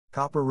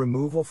Copper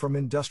removal from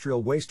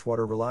industrial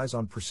wastewater relies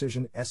on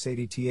precision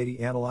S80-T80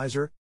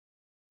 analyzer.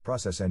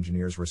 Process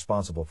engineers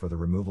responsible for the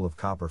removal of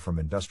copper from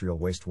industrial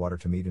wastewater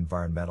to meet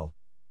environmental,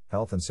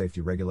 health and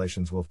safety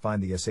regulations will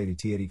find the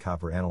S80-T80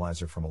 Copper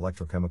Analyzer from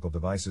Electro-Chemical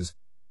Devices.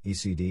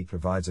 ECD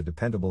provides a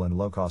dependable and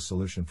low-cost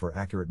solution for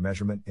accurate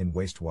measurement in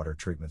wastewater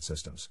treatment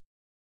systems.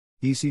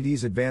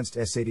 ECD's advanced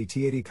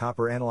S80-T80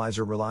 Copper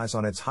Analyzer relies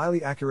on its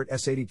highly accurate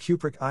S80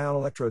 Cupric ion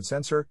electrode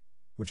sensor,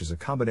 which is a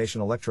combination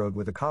electrode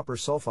with a copper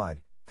sulfide,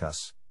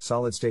 CUS,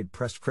 solid-state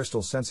pressed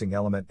crystal sensing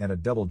element and a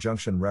double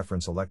junction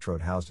reference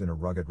electrode housed in a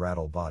rugged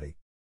Radel body.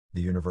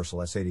 The universal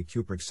S80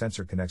 Cupric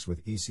sensor connects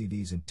with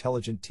ECD's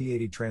intelligent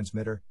T80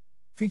 Transmitter,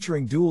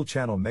 featuring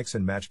dual-channel mix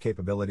and match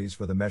capabilities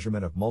for the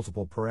measurement of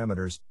multiple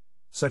parameters,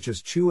 such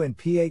as CHU and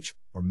pH,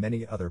 or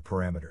many other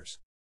parameters.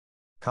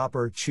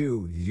 Copper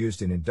CHU is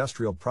used in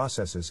industrial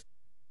processes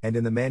and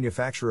in the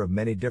manufacture of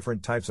many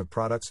different types of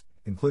products,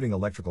 including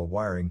electrical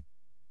wiring,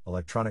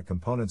 electronic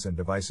components and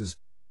devices,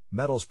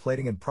 metals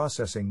plating and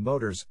processing,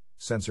 motors,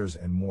 sensors,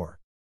 and more.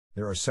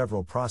 There are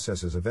several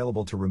processes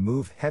available to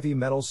remove heavy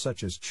metals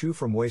such as CHU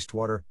from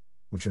wastewater,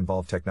 which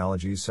involve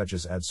technologies such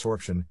as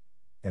adsorption,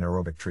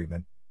 anaerobic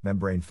treatment,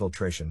 membrane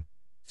filtration,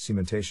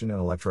 cementation, and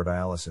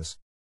electrodialysis.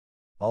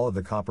 All of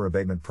the copper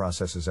abatement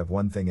processes have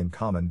one thing in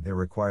common: they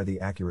require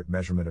the accurate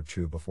measurement of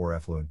CHU before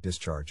effluent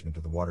discharge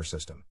into the water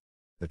system.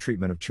 The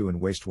treatment of CHU in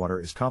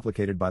wastewater is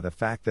complicated by the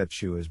fact that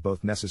CHU is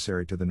both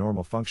necessary to the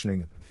normal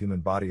functioning of the human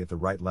body at the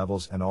right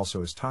levels and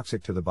also is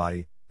toxic to the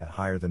body at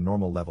higher than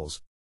normal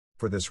levels.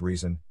 For this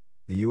reason,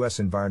 the U.S.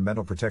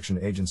 Environmental Protection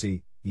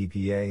Agency,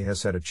 EPA,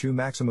 has set a CHU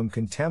maximum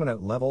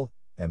contaminant level,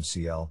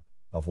 MCL,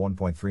 of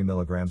 1.3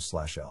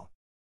 mg/L.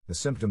 The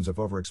symptoms of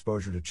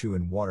overexposure to CHU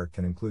in water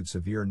can include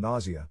severe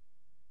nausea,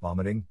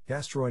 vomiting,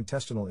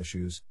 gastrointestinal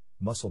issues,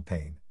 muscle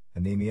pain,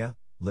 anemia,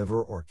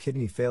 liver or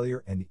kidney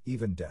failure, and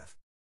even death.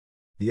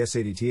 The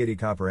S80-T80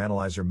 Copper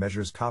Analyzer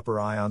measures copper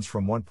ions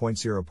from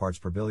 1.0 parts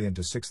per billion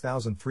to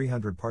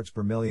 6,300 parts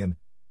per million,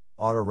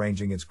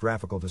 auto-ranging its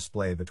graphical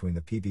display between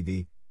the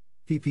ppb,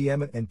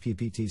 ppm, and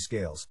ppt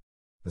scales.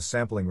 The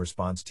sampling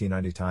response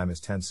T90 time is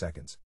 10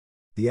 seconds.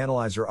 The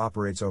analyzer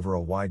operates over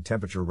a wide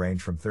temperature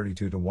range from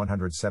 32 to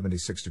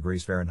 176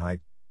 degrees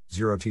Fahrenheit,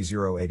 0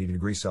 to 80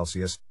 degrees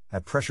Celsius,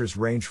 at pressures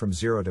range from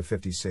 0 to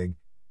 50 sig,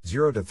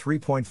 0 to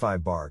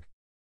 3.5 bar.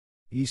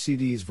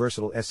 ECD's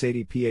versatile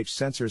S80 pH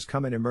sensors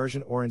come in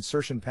immersion or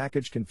insertion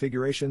package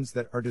configurations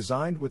that are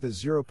designed with a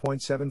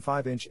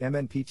 0.75-inch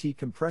MNPT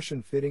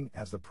compression fitting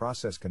as the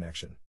process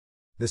connection.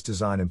 This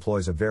design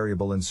employs a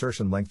variable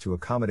insertion length to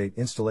accommodate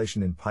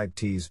installation in pipe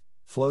tees,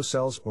 flow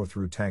cells, or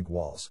through tank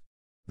walls.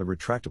 The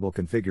retractable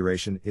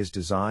configuration is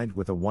designed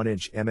with a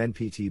 1-inch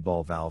MNPT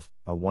ball valve,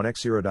 a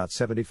 1x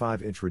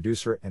 0.75-inch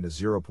reducer, and a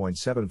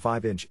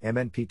 0.75-inch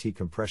MNPT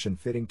compression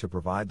fitting to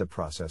provide the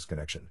process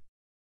connection.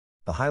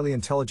 The highly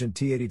intelligent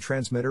T80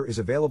 transmitter is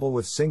available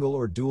with single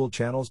or dual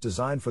channels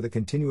designed for the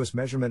continuous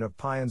measurement of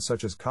pions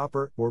such as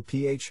copper, or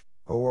pH,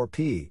 or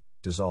P,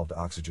 dissolved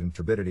oxygen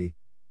turbidity,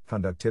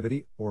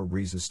 conductivity, or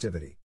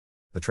resistivity.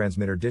 The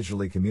transmitter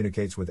digitally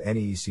communicates with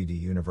any ECD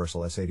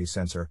universal S80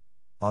 sensor,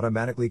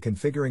 automatically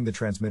configuring the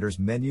transmitter's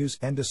menus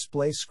and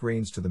display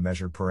screens to the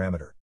measured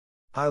parameter.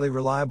 Highly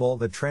reliable,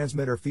 the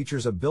transmitter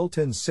features a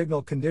built-in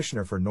signal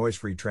conditioner for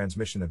noise-free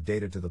transmission of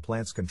data to the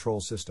plant's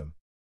control system.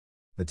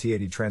 The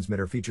T80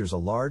 transmitter features a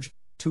large,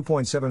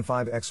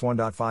 2.75 x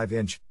 1.5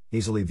 inch,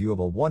 easily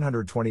viewable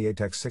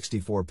 128 x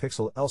 64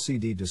 pixel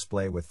LCD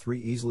display with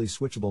 3 easily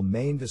switchable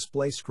main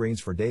display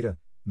screens for data,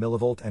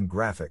 millivolt, and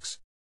graphics.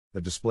 The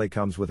display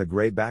comes with a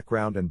gray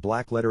background and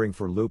black lettering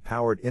for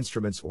loop-powered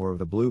instruments, or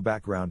the blue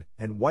background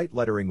and white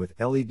lettering with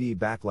LED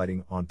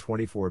backlighting on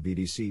 24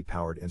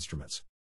 VDC-powered instruments.